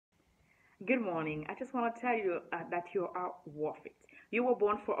Good morning. I just want to tell you that you are worth it. You were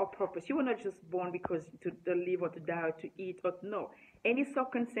born for a purpose. You were not just born because to live or to die or to eat or no. Any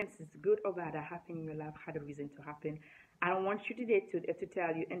circumstances, good or bad, that happened in your life had a reason to happen. I don't want you today to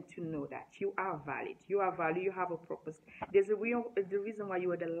tell you and to know that you are valid. You are valid. You have a purpose. There's the reason why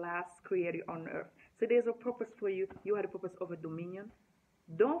you are the last created on earth. So there's a purpose for you. You had a purpose of a dominion.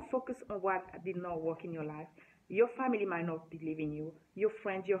 Don't focus on what did not work in your life. Your family might not believe in you. Your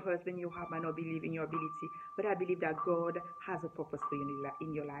friends, your husband, your heart might not believe in your ability. But I believe that God has a purpose for you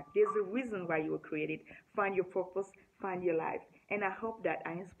in your life. There's a reason why you were created. Find your purpose, find your life. And I hope that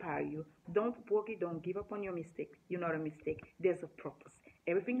I inspire you. Don't worry, don't give up on your mistake. You're not a mistake. There's a purpose.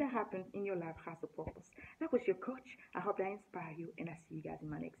 Everything that happens in your life has a purpose. That was your coach. I hope that I inspire you. And I see you guys in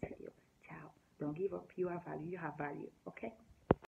my next video. Ciao. Don't give up. You have value. You have value. Okay?